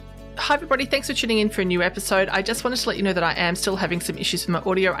Hi everybody, thanks for tuning in for a new episode. I just wanted to let you know that I am still having some issues with my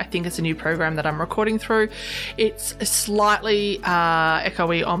audio. I think it's a new program that I'm recording through. It's slightly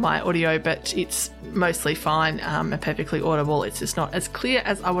echoey on my audio, but it's mostly fine and perfectly audible. It's just not as clear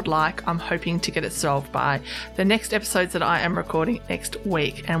as I would like. I'm hoping to get it solved by the next episodes that I am recording next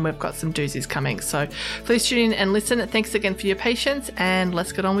week, and we've got some doozies coming. So please tune in and listen. Thanks again for your patience, and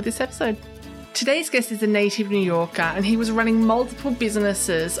let's get on with this episode. Today's guest is a native New Yorker, and he was running multiple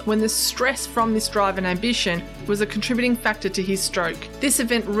businesses when the stress from this drive and ambition was a contributing factor to his stroke. This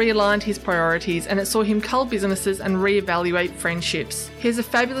event realigned his priorities, and it saw him cull businesses and reevaluate friendships. He has a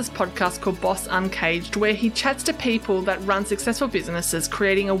fabulous podcast called Boss Uncaged, where he chats to people that run successful businesses,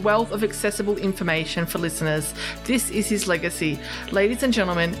 creating a wealth of accessible information for listeners. This is his legacy. Ladies and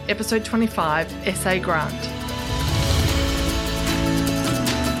gentlemen, episode 25, S.A. Grant.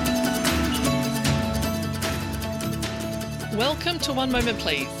 Welcome to One Moment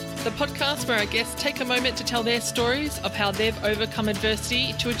Please, the podcast where our guests take a moment to tell their stories of how they've overcome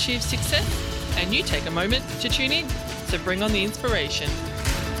adversity to achieve success, and you take a moment to tune in. So bring on the inspiration.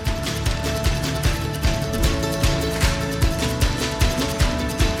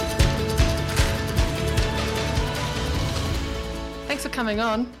 Thanks for coming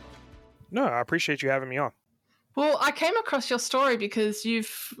on. No, I appreciate you having me on. Well, I came across your story because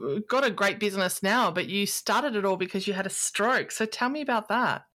you've got a great business now, but you started it all because you had a stroke. So tell me about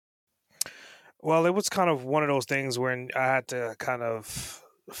that. Well, it was kind of one of those things when I had to kind of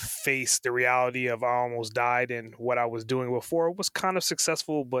face the reality of I almost died, and what I was doing before was kind of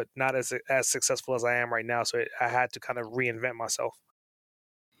successful, but not as successful as I am right now. So I had to kind of reinvent myself.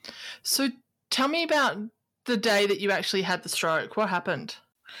 So tell me about the day that you actually had the stroke. What happened?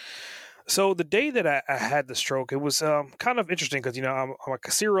 So the day that I had the stroke, it was kind of interesting because, I'm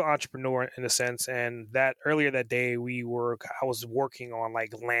a serial entrepreneur in a sense. And that earlier that day I was working on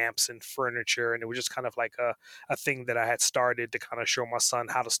like lamps and furniture. And it was just kind of like a thing that I had started to kind of show my son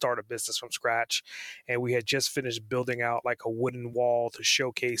how to start a business from scratch. And we had just finished building out like a wooden wall to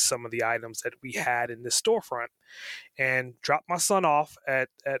showcase some of the items that we had in this storefront. And dropped my son off at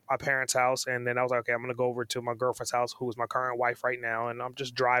my parents' house. And then I was like, okay, I'm going to go over to my girlfriend's house, who is my current wife right now. And I'm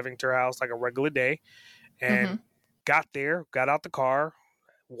just driving to her house like a regular day. And got out the car,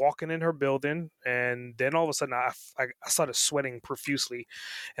 walking in her building. And then all of a sudden I started sweating profusely,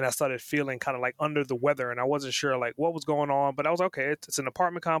 and I started feeling kind of like under the weather. And I wasn't sure like what was going on, but I was okay. It's an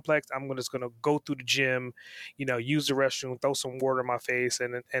apartment complex. I'm just going to go through the gym, use the restroom, throw some water in my face.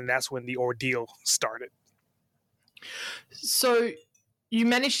 And that's when the ordeal started. So you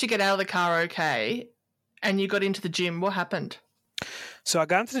managed to get out of the car okay, and you got into the gym. What happened? So I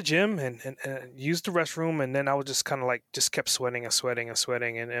got into the gym and used the restroom, and then I was just kind of like just kept sweating.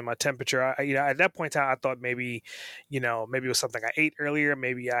 And my temperature, at that point in time, I thought maybe it was something I ate earlier.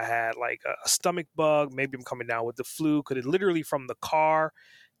 Maybe I had like a stomach bug. Maybe I'm coming down with the flu. Because it literally from the car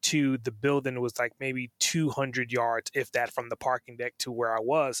to the building was like maybe 200 yards, if that, from the parking deck to where I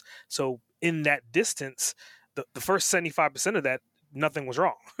was. So in that distance, the first 75% of that, nothing was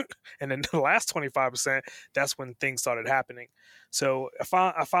wrong. And then the last 25%, that's when things started happening. So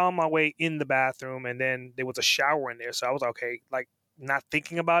I found my way in the bathroom, and then there was a shower in there. So I was okay, like not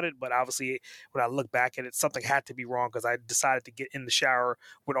thinking about it, but obviously when I look back at it, something had to be wrong because I decided to get in the shower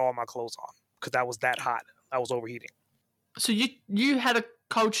with all my clothes on because I was that hot. I was overheating. So you had a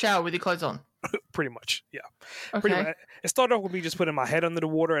cold shower with your clothes on? Pretty much, yeah. Okay. Pretty much. It started off with me just putting my head under the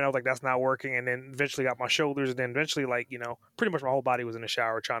water, and I was like, that's not working. And then eventually got my shoulders, and then eventually, pretty much my whole body was in the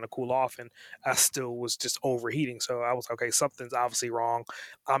shower trying to cool off, and I still was just overheating. So I was like, okay, something's obviously wrong.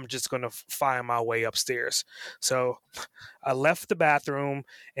 I'm just going to find my way upstairs. So I left the bathroom,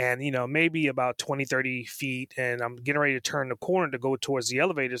 and, maybe about 20, 30 feet, and I'm getting ready to turn the corner to go towards the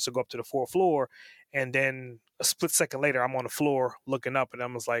elevators to go up to the fourth floor. And then a split second later, I'm on the floor looking up, and I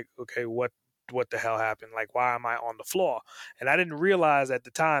was like, okay, what the hell happened? Like, why am I on the floor? And I didn't realize at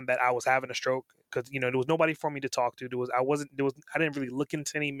the time that I was having a stroke because, there was nobody for me to talk to. I didn't really look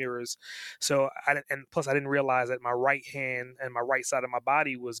into any mirrors. So plus I didn't realize that my right hand and my right side of my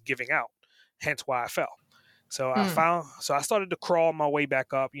body was giving out, hence why I fell. So I started to crawl my way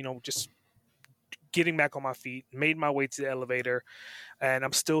back up, just getting back on my feet, made my way to the elevator, and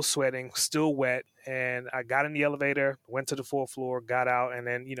I'm still sweating, still wet. And I got in the elevator, went to the fourth floor, got out. And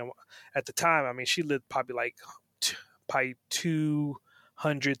then, at the time, I mean, she lived probably like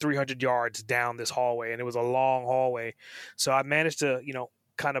 200, 300 yards down this hallway. And it was a long hallway. So I managed to,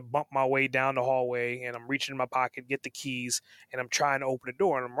 kind of bump my way down the hallway, and I'm reaching in my pocket, get the keys, and I'm trying to open the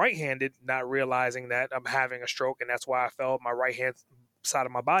door. And I'm right-handed, not realizing that I'm having a stroke. And that's why I fell. My right hand side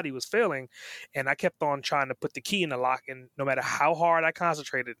of my body was failing, and I kept on trying to put the key in the lock, and no matter how hard I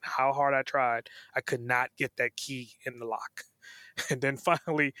concentrated, how hard I tried, I could not get that key in the lock. And then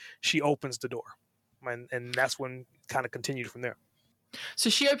finally she opens the door, and that's when it kind of continued from there. So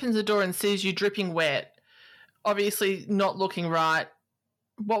she opens the door and sees you dripping wet, obviously not looking right.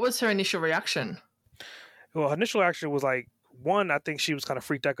 What was her initial reaction? Well, her initial reaction was like, one, I think she was kind of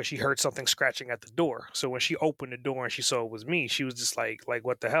freaked out because she heard something scratching at the door. So when she opened the door and she saw it was me, she was just like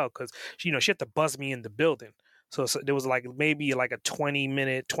what the hell? Because she had to buzz me in the building. So there was like maybe like a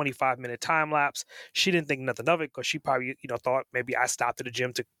 20-minute, 25-minute time lapse. She didn't think nothing of it because she probably thought maybe I stopped at the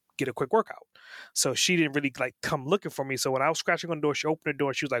gym to get a quick workout. So she didn't really like come looking for me. So when I was scratching on the door, she opened the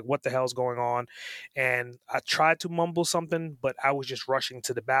door. She was like, what the hell's going on? And I tried to mumble something, but I was just rushing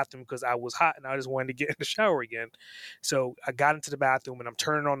to the bathroom because I was hot and I just wanted to get in the shower again. So I got into the bathroom and I'm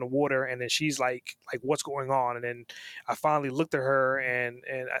turning on the water, and then she's like what's going on? And then I finally looked at her, and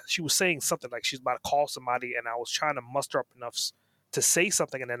she was saying something like she's about to call somebody, and I was trying to muster up enough to say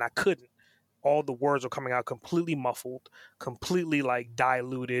something, and then I couldn't. All the words were coming out completely muffled, completely like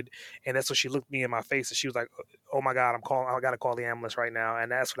diluted. And that's when she looked me in my face and she was like, oh my God, I got to call the ambulance right now.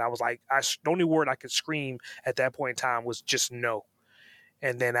 And that's when I was like, the only word I could scream at that point in time was just no.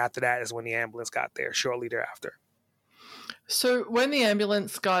 And then after that is when the ambulance got there shortly thereafter. So when the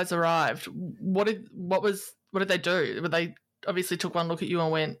ambulance guys arrived, what did they do? They obviously took one look at you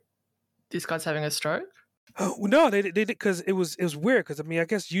and went, this guy's having a stroke? Oh, no, they did because it was weird. Because I mean, I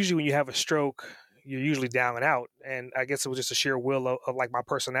guess usually when you have a stroke, you're usually down and out, and I guess it was just a sheer will of like my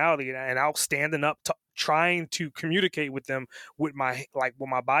personality, and I was standing up, trying to communicate with them with my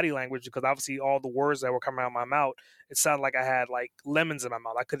body language, because obviously all the words that were coming out of my mouth, it sounded like I had like lemons in my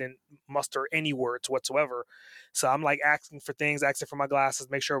mouth. I couldn't muster any words whatsoever. So I'm like asking for things, asking for my glasses,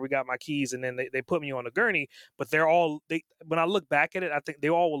 make sure we got my keys, and then they put me on a gurney. But when I look back at it, I think they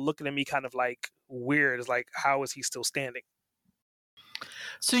all were looking at me kind of like weird. It's like, how is he still standing?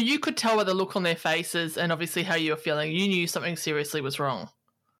 So you could tell by the look on their faces and obviously how you were feeling. You knew something seriously was wrong.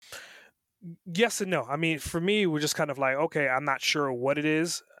 Yes and no. I mean, for me, we're just kind of like, okay, I'm not sure what it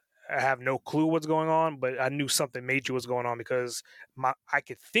is. I have no clue what's going on, but I knew something major was going on because I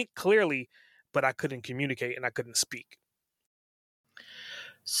could think clearly, but I couldn't communicate and I couldn't speak.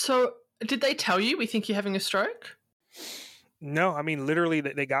 So did they tell you, we think you're having a stroke? No, I mean, literally,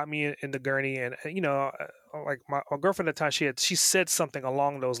 they got me in the gurney, and like my girlfriend at the time, she said something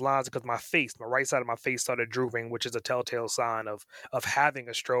along those lines because my right side of my face started drooping, which is a telltale sign of having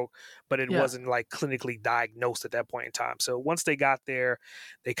a stroke, but it wasn't like clinically diagnosed at that point in time. So once they got there,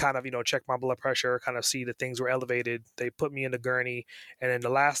 they kind of checked my blood pressure, kind of see that things were elevated. They put me in the gurney, and then the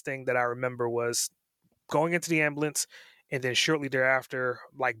last thing that I remember was going into the ambulance. And then shortly thereafter,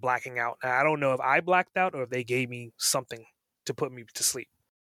 like blacking out. Now, I don't know if I blacked out or if they gave me something to put me to sleep.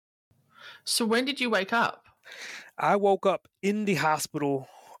 So when did you wake up? I woke up in the hospital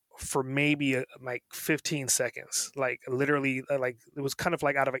for maybe like 15 seconds. Like literally, like it was kind of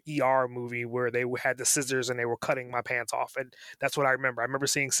like out of an ER movie where they had the scissors and they were cutting my pants off. And that's what I remember. I remember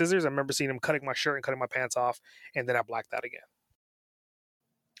seeing scissors. I remember seeing them cutting my shirt and cutting my pants off. And then I blacked out again.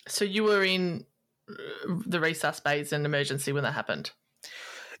 So you were in the resus bays in emergency when that happened?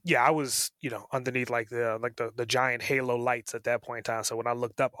 Yeah, I was, underneath like the giant halo lights at that point in time. So when I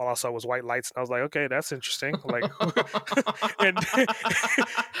looked up, all I saw was white lights, and I was like, okay, that's interesting. Like, and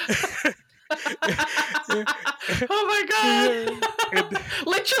oh my God!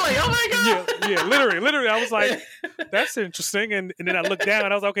 Literally, oh my God! Yeah, literally. I was like, that's interesting. And then I looked down,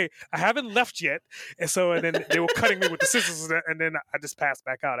 and I was like, okay, I haven't left yet. And then they were cutting me with the scissors, and then I just passed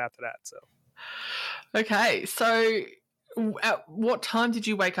back out after that. So, okay, so. At what time did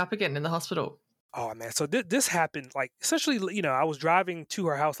you wake up again in the hospital? Oh man, so this happened like essentially, I was driving to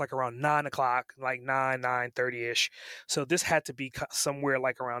her house like around 9:00, like 9:30ish. So this had to be somewhere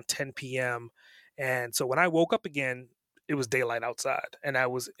like around 10 p.m. And so when I woke up again, it was daylight outside, and I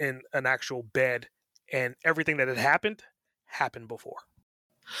was in an actual bed, and everything that had happened before.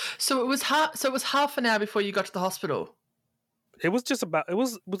 So it was half an hour before you got to the hospital. It was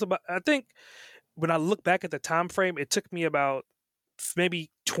about I think. When I look back at the time frame, it took me about maybe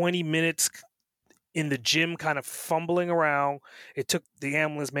 20 minutes in the gym kind of fumbling around. It took the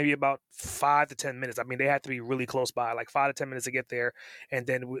ambulance maybe about 5 to 10 minutes. I mean, they had to be really close by, like 5 to 10 minutes to get there. And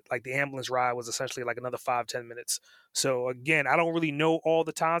then like the ambulance ride was essentially like another 5-10 minutes. So again, I don't really know all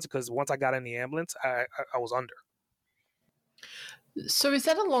the times because once I got in the ambulance, I was under. So is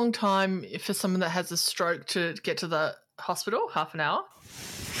that a long time for someone that has a stroke to get to the hospital? Half an hour?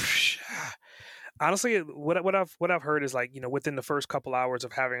 Honestly, what I've heard is like, within the first couple hours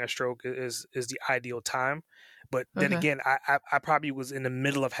of having a stroke is the ideal time. But then Okay. again, I probably was in the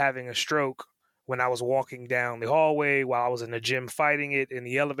middle of having a stroke when I was walking down the hallway while I was in the gym fighting it in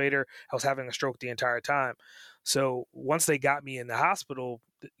the elevator. I was having a stroke the entire time. So once they got me in the hospital,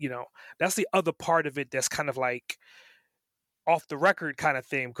 that's the other part of it that's kind of like off the record kind of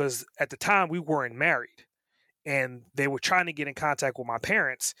thing, because at the time we weren't married and they were trying to get in contact with my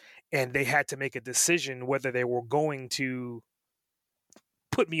parents, and they had to make a decision whether they were going to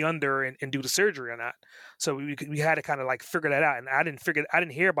put me under and do the surgery or not. So we had to kind of like figure that out, and I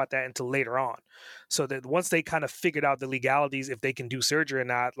didn't hear about that until later on. So that once they kind of figured out the legalities, if they can do surgery or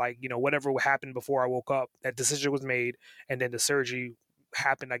not, like, whatever happened before I woke up, that decision was made, and then the surgery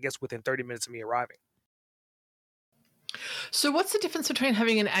happened, I guess, within 30 minutes of me arriving. So what's the difference between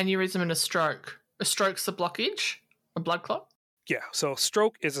having an aneurysm and a stroke? A stroke's a blockage, a blood clot? Yeah. So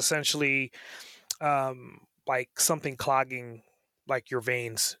stroke is essentially like something clogging like your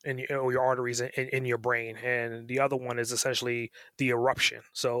veins or your arteries in your brain, and the other one is essentially the eruption.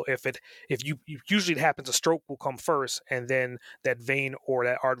 So if you usually it happens, a stroke will come first, and then that vein or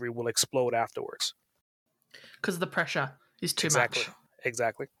that artery will explode afterwards. Because the pressure is too Exactly. much.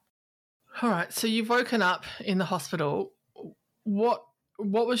 Exactly. All right. So you've woken up in the hospital. What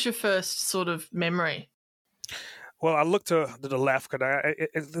was your first sort of memory? Well, I looked to the left because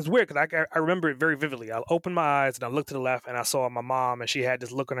it's weird because I remember it very vividly. I opened my eyes and I looked to the left and I saw my mom, and she had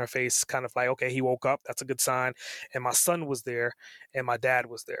this look on her face, kind of like, okay, he woke up. That's a good sign. And my son was there and my dad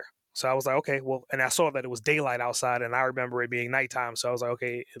was there. So I was like, okay, well, and I saw that it was daylight outside, and I remember it being nighttime. So I was like,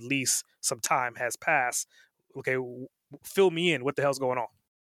 okay, at least some time has passed. Okay, fill me in. What the hell's going on?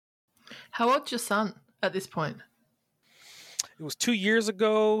 How old's your son at this point? It was 2 years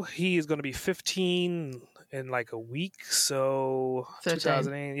ago. He is going to be 15 in like a week. So 13.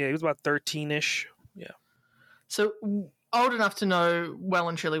 2008. Yeah, he was about 13-ish. Yeah. So old enough to know well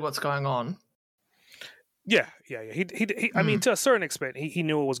and truly what's going on. Yeah. He I mean, to a certain extent, he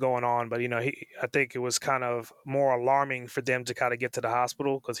knew what was going on, but I think it was kind of more alarming for them to kind of get to the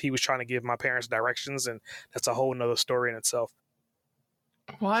hospital because he was trying to give my parents directions, and that's a whole nother story in itself.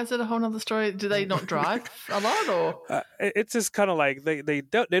 Why is it a whole nother story? Do they not drive a lot, or it's just kind of like they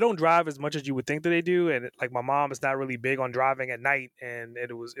don't drive as much as you would think that they do, and like my mom is not really big on driving at night, and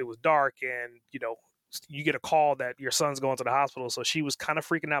it was dark, and you get a call that your son's going to the hospital, so she was kind of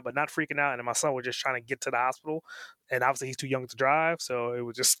freaking out, but not freaking out, and my son was just trying to get to the hospital, and obviously he's too young to drive, so it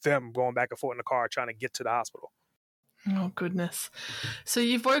was just them going back and forth in the car trying to get to the hospital. Oh, goodness. So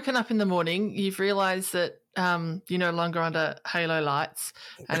you've woken up in the morning, you've realised that you're no longer under halo lights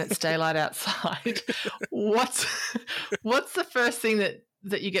and it's daylight outside. What's the first thing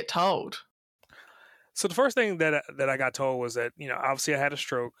that you get told? So the first thing that I got told was that, obviously I had a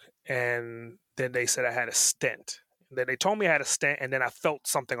stroke, and then they said I had a stent. Then they told me I had a stent, and then I felt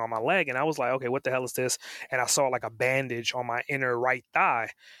something on my leg, and I was like, okay, what the hell is this? And I saw like a bandage on my inner right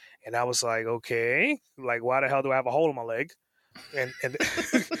thigh. And I was like, okay, like, why the hell do I have a hole in my leg? And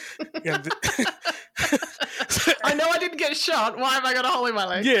I know I didn't get shot. Why have I got a hole in my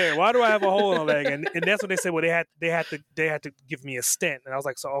leg? Yeah, why do I have a hole in my leg? And that's what they said. Well, they had to give me a stent. And I was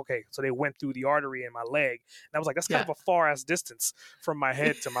like, so okay, so they went through the artery in my leg. And I was like, that's kind of a far ass distance from my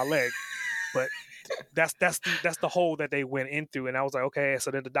head to my leg, but that's the hole that they went into. And I was like, okay. So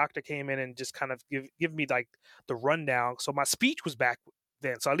then the doctor came in and just kind of give me like the rundown. So my speech was back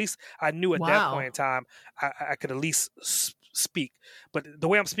then. So at least I knew at that point in time I could at least speak. But the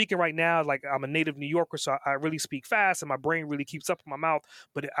way I'm speaking right now, like, I'm a native New Yorker, so I really speak fast and my brain really keeps up in my mouth.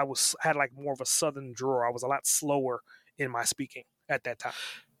 But I had like more of a southern drawl. I was a lot slower in my speaking at that time.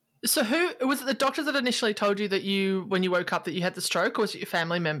 So who was it? The doctors that initially told you that when you woke up that you had the stroke, or was it your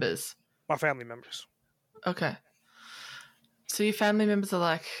family members? My family members. Okay. So your family members are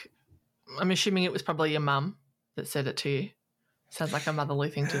like, I'm assuming it was probably your mum that said it to you. Sounds like a motherly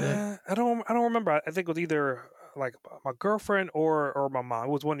thing to do. I don't remember. I think it was either like my girlfriend or my mom. It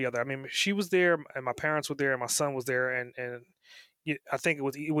was one or the other. I mean, she was there, and my parents were there, and my son was there, and I think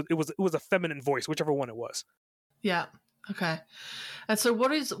it was a feminine voice, whichever one it was. Yeah. Okay. And so,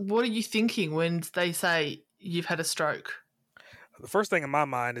 what are you thinking when they say you've had a stroke? The first thing in my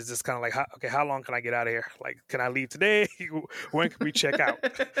mind is just kind of like, how long can I get out of here? Like, can I leave today? When can we check out?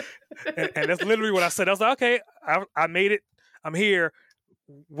 and that's literally what I said. I was like, okay, I made it. I'm here.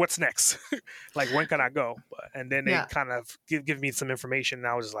 What's next? Like, when can I go? And then they kind of give me some information, and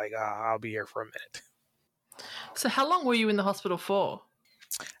I was just like, I'll be here for a minute. So how long were you in the hospital for?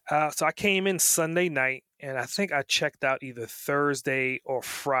 So I came in Sunday night, and I think I checked out either Thursday or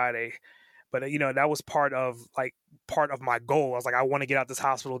Friday. But that was part of my goal. I was like, I want to get out this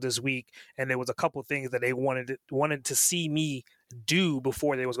hospital this week, and there was a couple of things that they wanted to see me do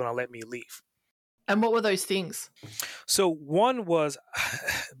before they was going to let me leave. And what were those things? So one was,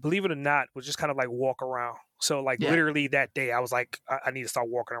 believe it or not, was just kind of like walk around. So literally that day, I was like, I need to start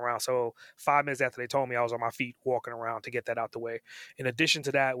walking around. So 5 minutes after they told me, I was on my feet walking around to get that out the way. In addition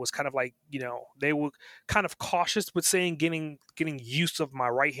to that, it was kind of like, they were kind of cautious with saying getting use of my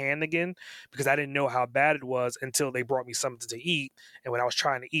right hand again, because I didn't know how bad it was until they brought me something to eat. And when I was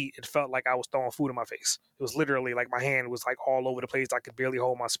trying to eat, it felt like I was throwing food in my face. It was literally like my hand was like all over the place. I could barely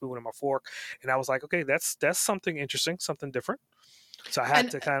hold my spoon and my fork. And I was like, okay, that's something interesting, something different. So I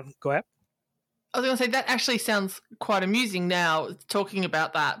had to kind of go ahead. I was going to say, that actually sounds quite amusing now, talking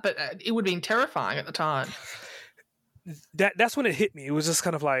about that, but it would have been terrifying at the time. That's when it hit me. It was just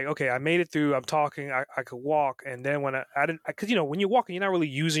kind of like, okay, I made it through. I'm talking. I could walk. And then when I didn't, because, when you're walking, you're not really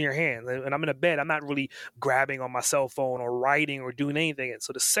using your hands. And I'm in a bed, I'm not really grabbing on my cell phone or writing or doing anything. And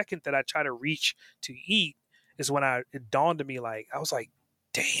so the second that I try to reach to eat is when it dawned on me, like, I was like,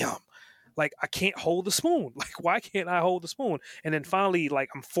 damn. Like, I can't hold the spoon. Like, why can't I hold the spoon? And then finally, like,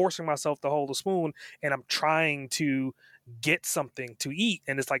 I'm forcing myself to hold the spoon, and I'm trying to get something to eat.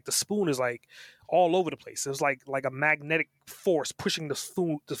 And it's like the spoon is like all over the place. It was like a magnetic force pushing the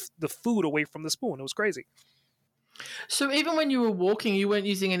food away from the spoon. It was crazy. So even when you were walking, you weren't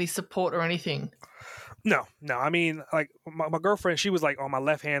using any support or anything? No. I mean, like my girlfriend, she was like on my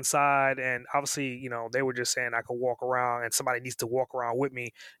left hand side, and obviously, they were just saying I could walk around, and somebody needs to walk around with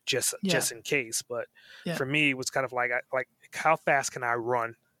me just in case. But for me, it was kind of like how fast can I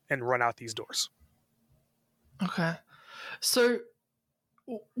run out these doors? Okay. So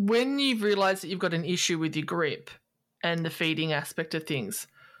when you've realized that you've got an issue with your grip and the feeding aspect of things,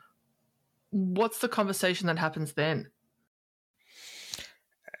 what's the conversation that happens then?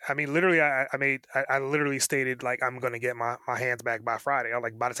 I mean, literally, I literally stated, like, I'm going to get my hands back by Friday. I'm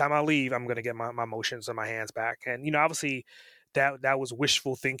like, by the time I leave, I'm going to get my motions and my hands back. And, obviously that was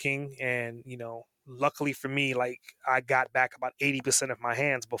wishful thinking. And, luckily for me, like, I got back about 80% of my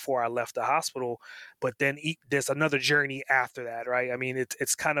hands before I left the hospital. But then there's another journey after that, right? I mean,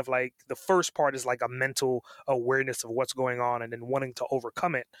 it's kind of like the first part is like a mental awareness of what's going on and then wanting to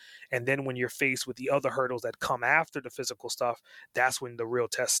overcome it. And then when you're faced with the other hurdles that come after the physical stuff, that's when the real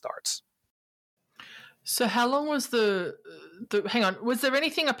test starts. So how long was hang on, was there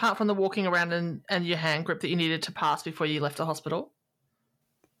anything apart from the walking around and your hand grip that you needed to pass before you left the hospital?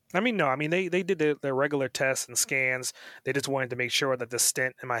 I mean, no. I mean, they did their regular tests and scans. They just wanted to make sure that the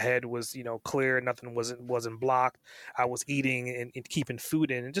stent in my head was, clear. Nothing wasn't blocked. I was eating and keeping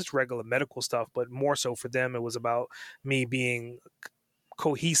food in, and just regular medical stuff. But more so for them, it was about me being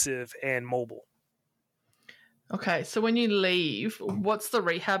cohesive and mobile. Okay, so when you leave, what's the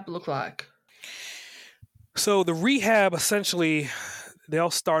rehab look like? So the rehab, essentially, they'll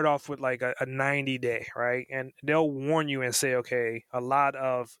start off with like a 90-day, right? And they'll warn you and say, okay, a lot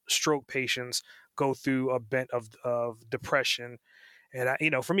of stroke patients go through a bit of depression.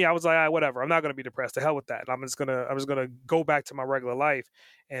 And for me, I was like, whatever, I'm not going to be depressed. The hell with that. I'm just gonna go back to my regular life.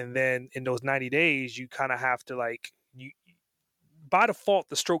 And then in those 90 days, you kind of have to by default,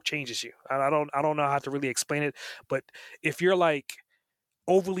 the stroke changes you. I don't know how to really explain it, but if you're like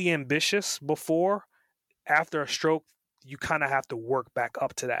overly ambitious before, after a stroke, you kind of have to work back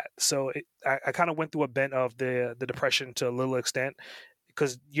up to that. So I kind of went through a bent of the depression to a little extent,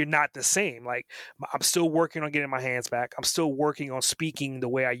 because you're not the same. Like, I'm still working on getting my hands back. I'm still working on speaking the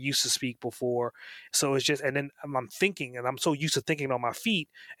way I used to speak before. So it's just, and then I'm thinking, and I'm so used to thinking on my feet.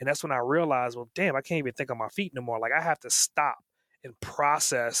 And that's when I realized, well, damn, I can't even think on my feet no more. Like, I have to stop and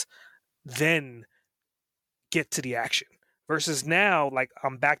process, then get to the action. Versus now, like,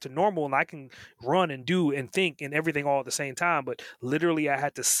 I'm back to normal and I can run and do and think and everything all at the same time. But literally, I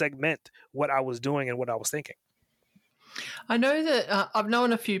had to segment what I was doing and what I was thinking. I know that I've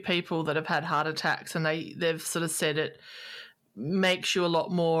known a few people that have had heart attacks, and they've sort of said it makes you a lot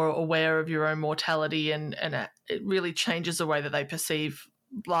more aware of your own mortality, and it really changes the way that they perceive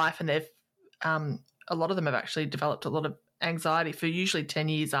life. And they've a lot of them have actually developed a lot of anxiety for usually 10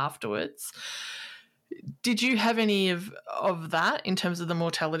 years afterwards. Did you have any of that in terms of the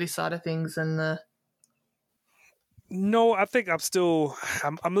mortality side of things and the? No, I think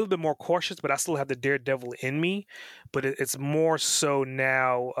I'm a little bit more cautious, but I still have the daredevil in me. But it's more so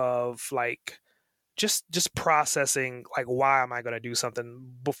now of like just processing, like, why am I going to do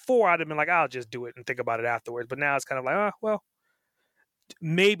something? Before, I'd have been like, I'll just do it and think about it afterwards. But now it's kind of like, well,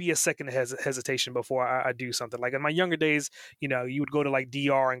 maybe a second hesitation before I do something. Like in my younger days, you would go to like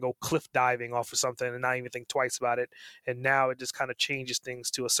DR and go cliff diving off of something and not even think twice about it. And now it just kind of changes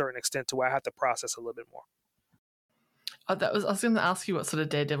things to a certain extent to where I have to process a little bit more. I was going to ask you what sort of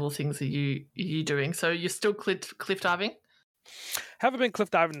daredevil things are you doing? So you're still cliff diving? Haven't been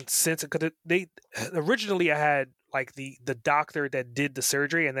cliff diving since, because they originally I had like the doctor that did the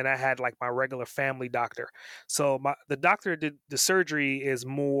surgery, and then I had like my regular family doctor. So the doctor that did the surgery is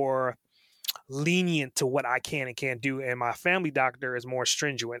more lenient to what I can and can't do, and my family doctor is more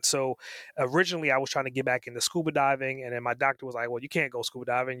stringent. So originally I was trying to get back into scuba diving, and then my doctor was like, well, you can't go scuba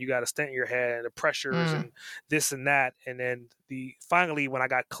diving, you got to stent in your head and the pressures and this and that. And then finally when I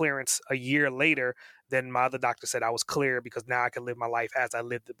got clearance a year later, then my other doctor said I was clear, because now I can live my life as I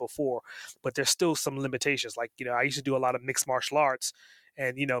lived it before. But there's still some limitations. Like, I used to do a lot of mixed martial arts,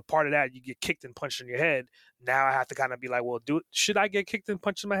 and part of that, you get kicked and punched in your head. Now I have to kind of be like, well, should I get kicked and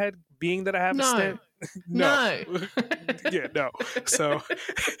punched in my head, being that I have a stent? No. Yeah, no. So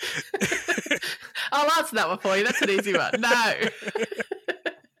I'll answer that one for you. That's an easy one. No.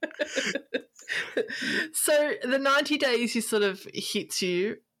 So the 90 days you sort of hits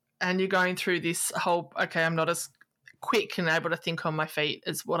you, and you're going through this whole, okay, I'm not as quick and able to think on my feet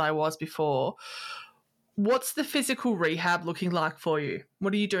as what I was before. What's the physical rehab looking like for you?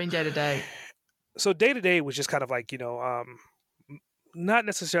 What are you doing day to day? So day to day was just kind of like, not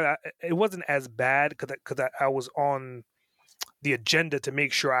necessarily, it wasn't as bad because I was on the agenda to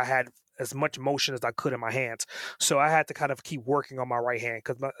make sure I had as much motion as I could in my hands. So I had to kind of keep working on my right hand,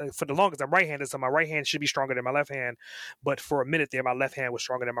 because for the longest I'm right-handed, so my right hand should be stronger than my left hand. But for a minute there, my left hand was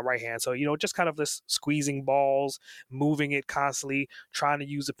stronger than my right hand. So, just kind of this squeezing balls, moving it constantly, trying to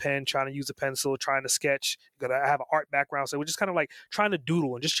use a pen, trying to use a pencil, trying to sketch, because I have an art background. So we're just kind of like trying to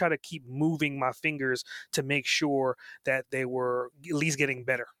doodle and just try to keep moving my fingers to make sure that they were at least getting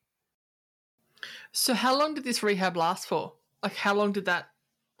better. So how long did this rehab last for? Like, how long did that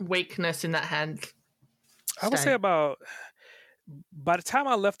weakness in that hand stay? I would say by the time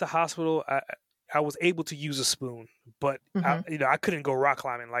I left the hospital, I was able to use a spoon, but I couldn't go rock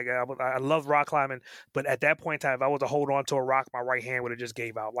climbing. Like I love rock climbing, but at that point in time, if I was to hold on to a rock, my right hand would have just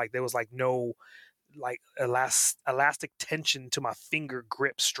gave out. Like there was like no like elastic tension to my finger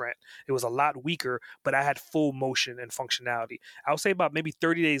grip strength. It was a lot weaker, but I had full motion and functionality. I would say about maybe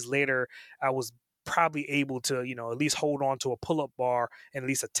 30 days later, I was probably able to, at least hold on to a pull-up bar and at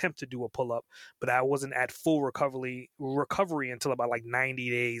least attempt to do a pull-up, but I wasn't at full recovery until about like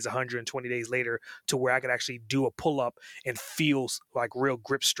 90 days, 120 days later, to where I could actually do a pull-up and feel like real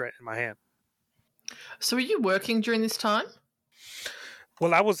grip strength in my hand. So were you working during this time?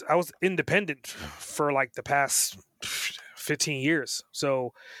 Well, I was independent for like the past 15 years.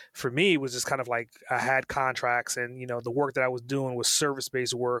 So for me, it was just kind of like I had contracts, and the work that I was doing was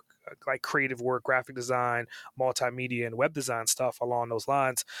service-based work, like creative work, graphic design, multimedia, and web design stuff along those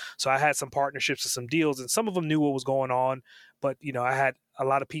lines. So I had some partnerships and some deals, and some of them knew what was going on, but I had a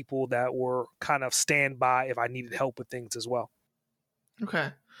lot of people that were kind of standby if I needed help with things as well. Okay.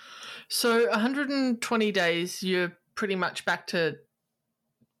 So 120 days, you're pretty much back to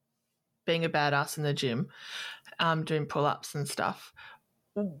being a badass in the gym, doing pull-ups and stuff.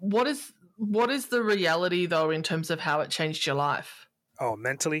 What is the reality, though, in terms of how it changed your life? Oh,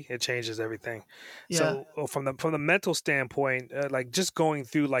 mentally, it changes everything. Yeah. So from the mental standpoint, like just going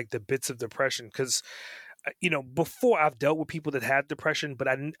through like the bits of depression, because before I've dealt with people that had depression, but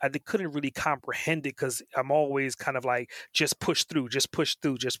I couldn't really comprehend it, because I'm always kind of like, just push through.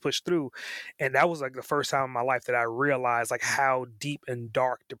 And that was like the first time in my life that I realized like how deep and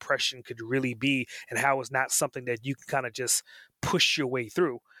dark depression could really be, and how it's not something that you can kind of just push your way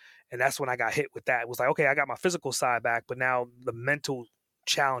through. And that's when I got hit with that. It was like, okay, I got my physical side back, but now the mental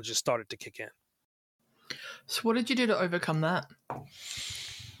challenges started to kick in. So what did you do to overcome that?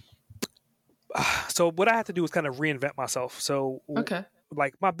 So what I had to do was kind of reinvent myself. So okay,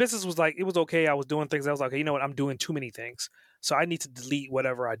 like my business was like, it was okay. I was doing things. I was like, okay, you know what? I'm doing too many things. So I need to delete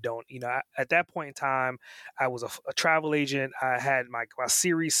whatever I don't. At that point in time, I was a travel agent. I had my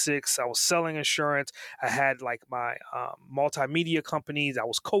Series 6. I was selling insurance. I had like my multimedia companies. I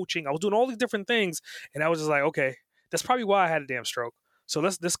was coaching. I was doing all these different things. And I was just like, okay, that's probably why I had a damn stroke. So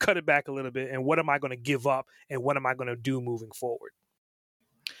let's cut it back a little bit. And what am I going to give up? And what am I going to do moving forward?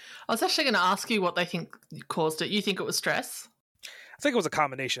 I was actually going to ask you what they think caused it. You think it was stress? I think it was a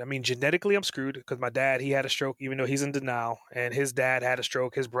combination. I mean, genetically, I'm screwed because my dad, he had a stroke, even though he's in denial, and his dad had a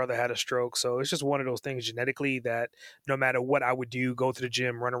stroke, his brother had a stroke. So it's just one of those things genetically that no matter what I would do, go to the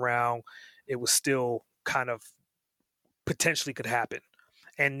gym, run around, it was still kind of potentially could happen.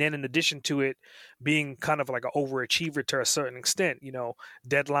 And then in addition to it being kind of like an overachiever to a certain extent,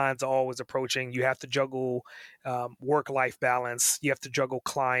 deadlines are always approaching. You have to juggle work-life balance. You have to juggle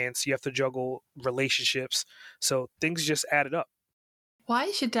clients. You have to juggle relationships. So things just added up. Why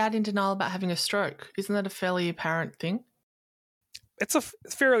is your dad in denial about having a stroke? Isn't that a fairly apparent thing? It's a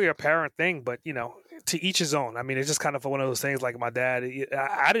fairly apparent thing, but to each his own. I mean, it's just kind of one of those things. Like my dad,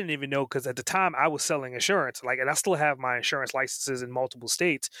 I didn't even know, because at the time I was selling insurance, and I still have my insurance licenses in multiple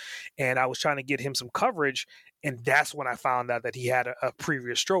states, and I was trying to get him some coverage. And that's when I found out that he had a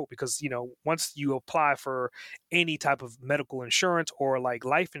previous stroke, because, once you apply for any type of medical insurance or like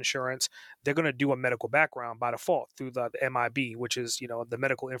life insurance, they're going to do a medical background by default through the MIB, which is, the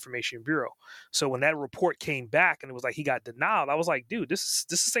Medical Information Bureau. So when that report came back and it was like he got denied, I was like, dude, this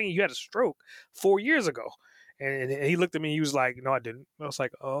is saying you had a stroke 4 years ago. And he looked at me and he was like, no, I didn't. I was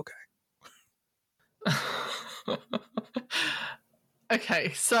like, oh, okay.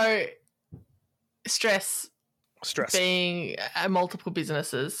 Okay, so stress being multiple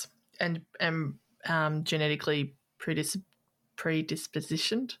businesses and genetically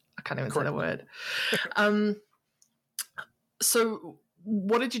predispositioned. I can't even say the word. So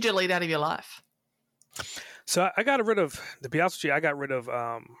what did you delete out of your life? So I got rid of, to be honest with you, I got rid of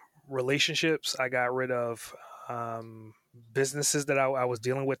relationships. I got rid of businesses that I was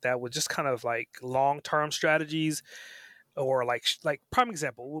dealing with that was just kind of like long-term strategies. Or like prime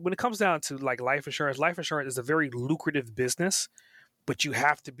example, when it comes down to like life insurance is a very lucrative business, but you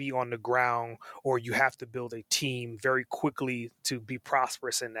have to be on the ground, or you have to build a team very quickly to be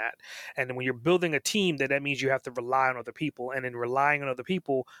prosperous in that. And when you're building a team, that means you have to rely on other people, and in relying on other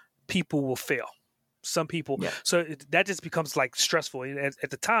people will fail. Some people, yeah. So that just becomes like stressful.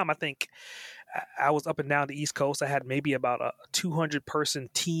 At the time, I think I was up and down the East Coast. I had maybe about a 200-person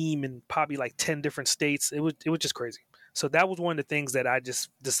team in probably like 10 different states. It was just crazy. So that was one of the things that I just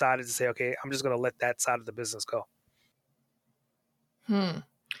decided to say, okay, I'm just going to let that side of the business go.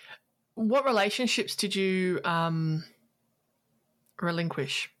 What relationships did you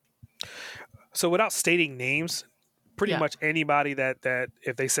relinquish? So without stating names, pretty much anybody that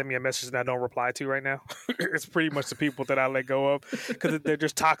if they send me a message and I don't reply to right now, it's pretty much the people that I let go of, because they're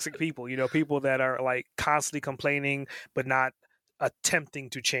just toxic people, people that are like constantly complaining but not attempting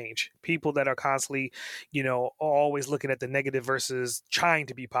to change, people that are constantly, always looking at the negative versus trying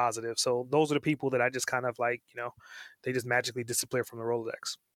to be positive. So those are the people that I just kind of like, they just magically disappear from the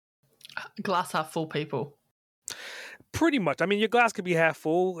Rolodex. Glass half full people. Pretty much. I mean, your glass could be half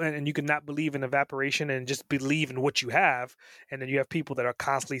full, and you can not believe in evaporation and just believe in what you have. And then you have people that are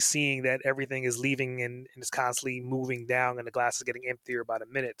constantly seeing that everything is leaving and it's constantly moving down, and the glass is getting emptier by the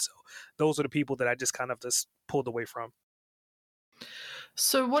minute. So those are the people that I just kind of just pulled away from.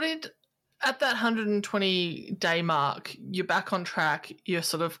 So at that 120-day mark, you're back on track, you're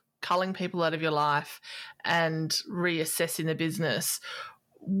sort of culling people out of your life and reassessing the business.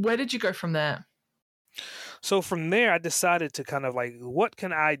 Where did you go from there? So from there, I decided to kind of like, what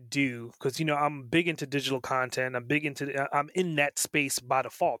can I do? Because, I'm big into digital content. I'm in that space by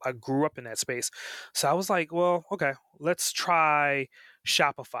default. I grew up in that space. So I was like, well, okay, let's try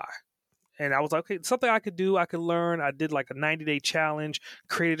Shopify. And I was like, okay, something I could do, I could learn. I did like a 90-day challenge,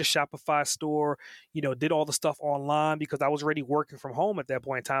 created a Shopify store, did all the stuff online because I was already working from home at that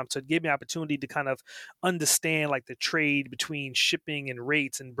point in time. So it gave me an opportunity to kind of understand like the trade between shipping and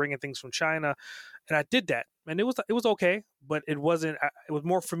rates and bringing things from China. And I did that. And it was okay, but it was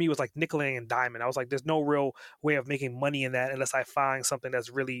more for me, it was like nickeling and diming. I was like, there's no real way of making money in that unless I find something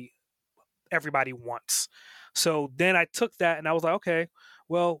that's really everybody wants. So then I took that and I was like, okay,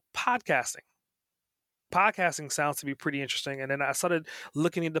 well, podcasting sounds to be pretty interesting. And then I started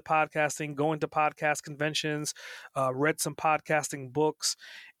looking into podcasting, going to podcast conventions, read some podcasting books.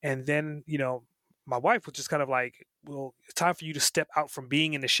 And then, my wife was just kind of like, well, it's time for you to step out from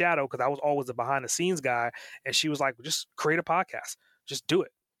being in the shadow, because I was always a behind the scenes guy. And she was like, well, just create a podcast, just do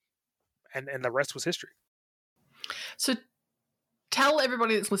it. And the rest was history. So tell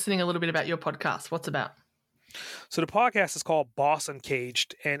everybody that's listening a little bit about your podcast. What's it about? So the podcast is called Boss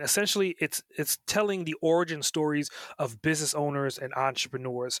Uncaged, and essentially it's telling the origin stories of business owners and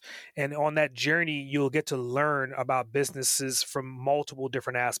entrepreneurs. And on that journey, you'll get to learn about businesses from multiple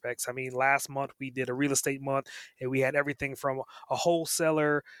different aspects. I mean, last month we did a real estate month, and we had everything from a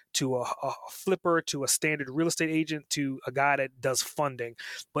wholesaler to a flipper to a standard real estate agent to a guy that does funding.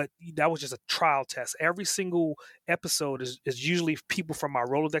 But that was just a trial test. Every single episode is usually people from my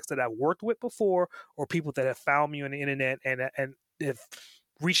Rolodex that I've worked with before, or people that have found me on the internet and if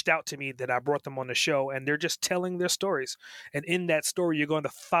reached out to me that I brought them on the show, and they're just telling their stories. And in that story, you're going to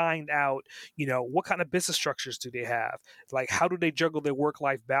find out, what kind of business structures do they have? Like, how do they juggle their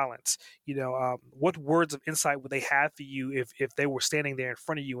work-life balance? What words of insight would they have for you if they were standing there in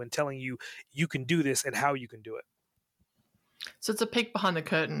front of you and telling you you can do this and how you can do it? So it's a peek behind the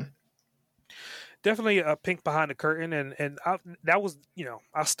curtain. Definitely a peek behind the curtain. And that was,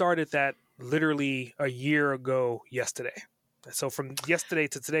 I started that literally a year ago yesterday. So from yesterday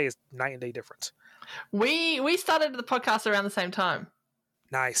to today is night and day difference. We started the podcast around the same time.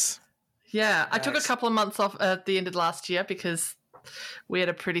 Nice. Yeah, I Nice. took a couple of months off at the end of last year because we had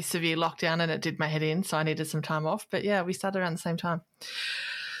a pretty severe lockdown and it did my head in, so I needed some time off. But yeah, we started around the same time.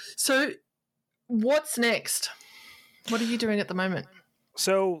 So what's next? What are you doing at the moment?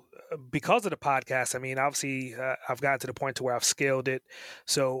 So because of the podcast, I mean, obviously I've gotten to the point to where I've scaled it.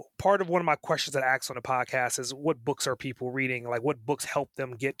 So part of one of my questions that I asked on the podcast is what books are people reading? Like what books help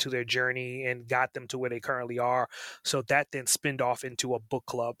them get to their journey and got them to where they currently are? So that then spinned off into a book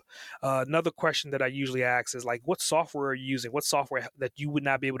club. Another question that I usually ask is like, what software are you using? What software that you would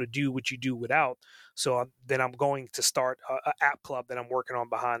not be able to do what you do without? So then I'm going to start an app club that I'm working on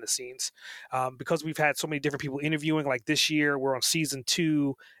behind the scenes. Because we've had so many different people interviewing, like this year we're on season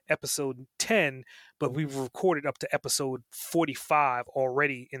 2, episode 10, but we've recorded up to episode 45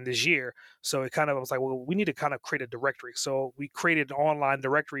 already in this year. So it kind of was like, well, we need to kind of create a directory. So we created an online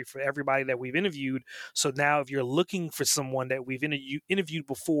directory for everybody that we've interviewed. So now if you're looking for someone that we've interviewed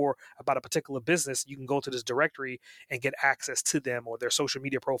before about a particular business, you can go to this directory and get access to them or their social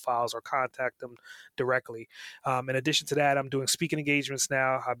media profiles or contact them directly. In addition to that, I'm doing speaking engagements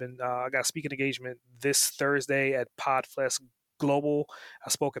now. I got a speaking engagement this Thursday at Podfest Global. I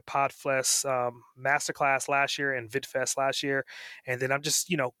spoke at Podfest Masterclass last year and VidFest last year. And then I'm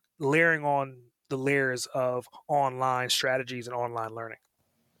just, layering on the layers of online strategies and online learning.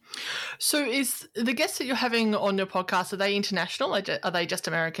 So is the guests that you're having on your podcast, are they international or are they just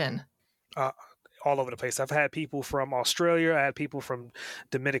American? All over the place. I've had people from Australia. I had people from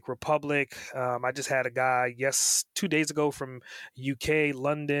Dominican Republic. I just had a guy, 2 days ago from UK,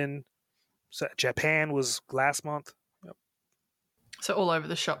 London. So Japan was last month. So all over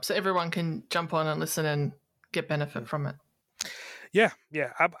the shop. So everyone can jump on and listen and get benefit from it. Yeah.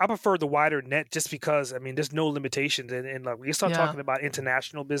 I prefer the wider net just because, I mean, there's no limitations. And like, when you start talking about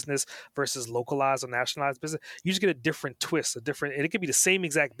international business versus localized or nationalized business, you just get a different twist, and it could be the same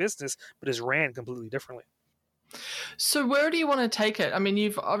exact business, but it's ran completely differently. So where do you want to take it? I mean,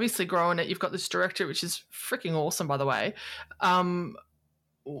 you've obviously grown it. You've got this director, which is freaking awesome, by the way.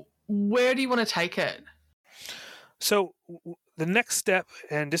 Where do you want to take it? So the next step,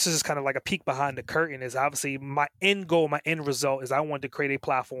 and this is kind of like a peek behind the curtain, is obviously my end goal, my end result is I want to create a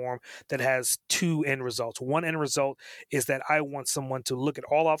platform that has 2 end results. One end result is that I want someone to look at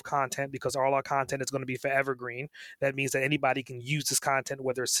all our content, because all our content is going to be forever green. That means that anybody can use this content,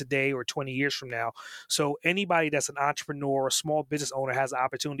 whether it's today or 20 years from now. So anybody that's an entrepreneur or small business owner has the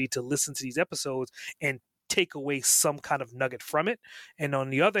opportunity to listen to these episodes and take away some kind of nugget from it. And on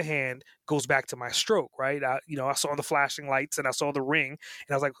the other hand, goes back to my stroke, right? I saw the flashing lights and I saw the ring, and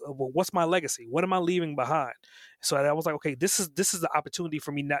I was like, well, what's my legacy? What am I leaving behind? So I was like, okay, this is the opportunity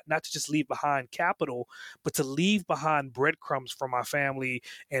for me not to just leave behind capital, but to leave behind breadcrumbs for my family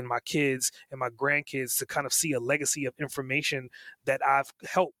and my kids and my grandkids to kind of see a legacy of information that I've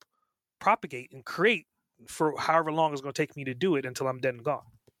helped propagate and create for however long it's going to take me to do it until I'm dead and gone.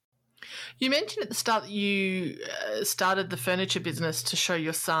 You mentioned at the start that you started the furniture business to show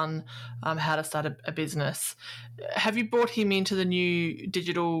your son how to start a business. Have you brought him into the new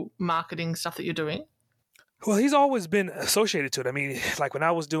digital marketing stuff that you're doing? Well, he's always been associated to it. I mean, like when I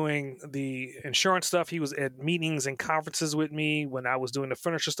was doing the insurance stuff, he was at meetings and conferences with me. When I was doing the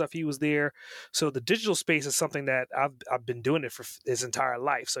furniture stuff, he was there. So the digital space is something that I've been doing it for his entire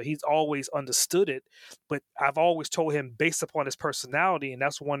life. So he's always understood it. But I've always told him, based upon his personality, and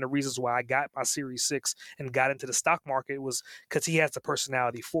that's one of the reasons why I got my Series 6 and got into the stock market, was because he has the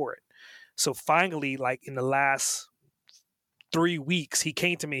personality for it. So finally, like in the last 3 weeks, he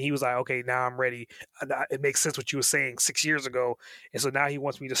came to me. He was like, okay, now I'm ready. It makes sense what you were saying 6 years ago. And so now he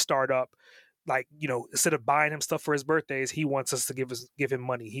wants me to start up, like, instead of buying him stuff for his birthdays, he wants us to give him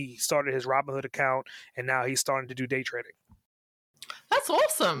money. He started his Robinhood account, and now he's starting to do day trading. That's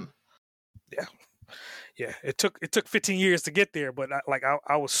awesome. Yeah. It took 15 years to get there, but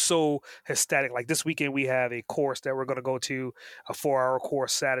I was so ecstatic. Like this weekend, we have a course that we're going to go to, a 4-hour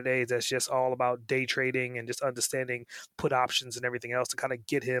course Saturday that's just all about day trading and just understanding put options and everything else to kind of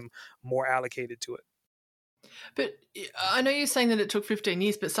get him more allocated to it. But I know you're saying that it took 15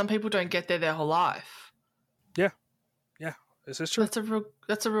 years, but some people don't get there their whole life. Yeah. This is true.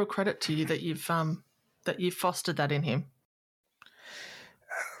 That's a real credit to you that you've fostered that in him.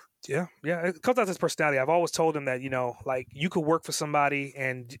 Yeah. It comes out his personality. I've always told him that, like you could work for somebody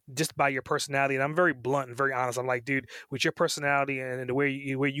and just by your personality. And I'm very blunt and very honest. I'm like, dude, with your personality and the way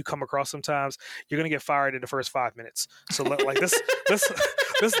you come across sometimes, you're going to get fired in the first 5 minutes. So like let's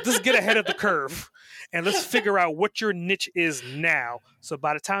get ahead of the curve and let's figure out what your niche is now. So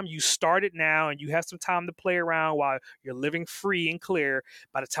by the time you start it now and you have some time to play around while you're living free and clear,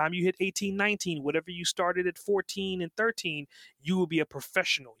 by the time you hit 18, 19, whatever you started at 14 and 13, you will be a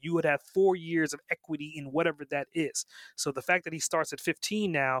professional. You would have 4 years of equity in whatever that is. So the fact that he starts at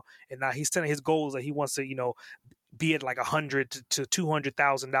 15 now, and now he's telling his goals that he wants to, be at like $100,000 to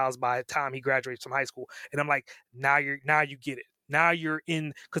 $200,000 by the time he graduates from high school. And I'm like, now you get it. Now you're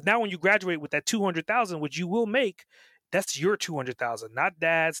in, because now when you graduate with that 200,000, which you will make, that's your 200,000, not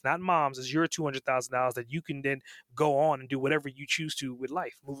dad's, not mom's. It's your $200,000 that you can then go on and do whatever you choose to with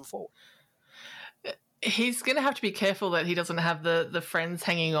life moving forward. He's going to have to be careful that he doesn't have the friends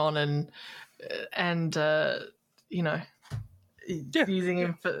hanging on and using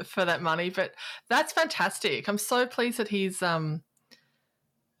him for that money. But that's fantastic. I'm so pleased that he's doing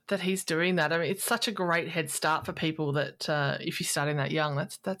that. I mean, it's such a great head start for people that if you're starting that young,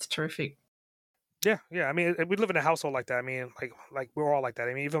 that's terrific. Yeah. I mean, we live in a household like that. I mean, like we're all like that.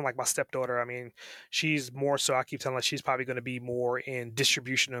 I mean, even like my stepdaughter, I mean, she's more so, I keep telling her she's probably going to be more in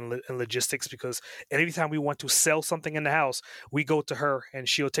distribution and logistics, because every time we want to sell something in the house, we go to her and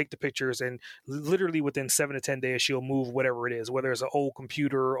she'll take the pictures, and literally within 7 to 10 days, she'll move whatever it is, whether it's an old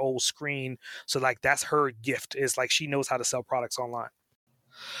computer, old screen. So like, that's her gift, is like, she knows how to sell products online.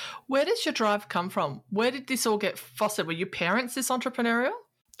 Where does your drive come from? Where did this all get fostered? Were your parents this entrepreneurial?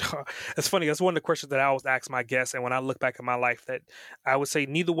 It's funny. That's one of the questions that I always ask my guests. And when I look back at my life, that I would say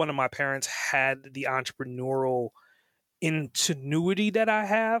neither one of my parents had the entrepreneurial ingenuity that I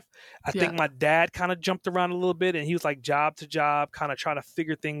have. I think my dad kind of jumped around a little bit, and he was like job to job, kind of trying to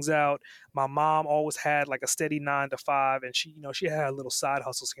figure things out. My mom always had like a steady 9 to 5, and she had little side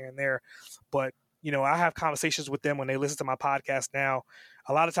hustles here and there. But I have conversations with them when they listen to my podcast now.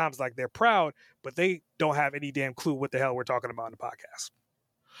 A lot of times, like, they're proud, but they don't have any damn clue what the hell we're talking about in the podcast.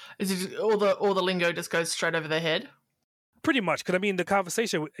 Is it all the lingo just goes straight over their head? Pretty much, because I mean, the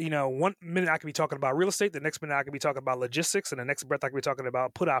conversation, 1 minute I could be talking about real estate, the next minute I could be talking about logistics, and the next breath I could be talking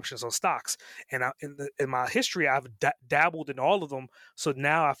about put options on stocks. And in my history, I've dabbled in all of them. So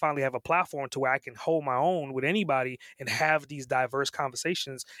now I finally have a platform to where I can hold my own with anybody and have these diverse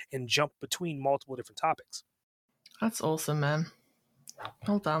conversations and jump between multiple different topics. That's awesome, man.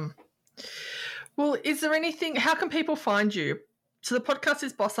 Well done. Well, is there anything? How can people find you? So the podcast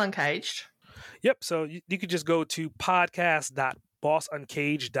is Boss Uncaged. Yep. So you could just go to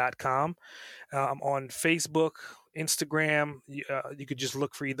podcast.bossuncaged.com. On Facebook, Instagram, you could just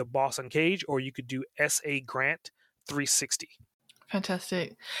look for either Boss Uncaged, or you could do SA Grant 360.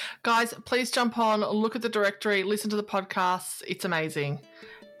 Fantastic. Guys, please jump on, look at the directory, listen to the podcasts. It's amazing.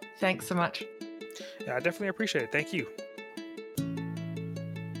 Thanks so much. Yeah, I definitely appreciate it. Thank you.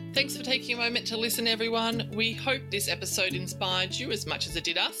 Thanks for taking a moment to listen, everyone. We hope this episode inspired you as much as it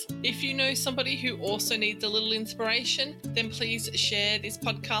did us. If you know somebody who also needs a little inspiration, then please share this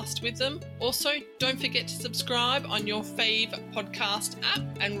podcast with them. Also, don't forget to subscribe on your fave podcast app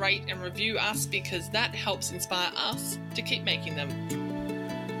and rate and review us, because that helps inspire us to keep making them.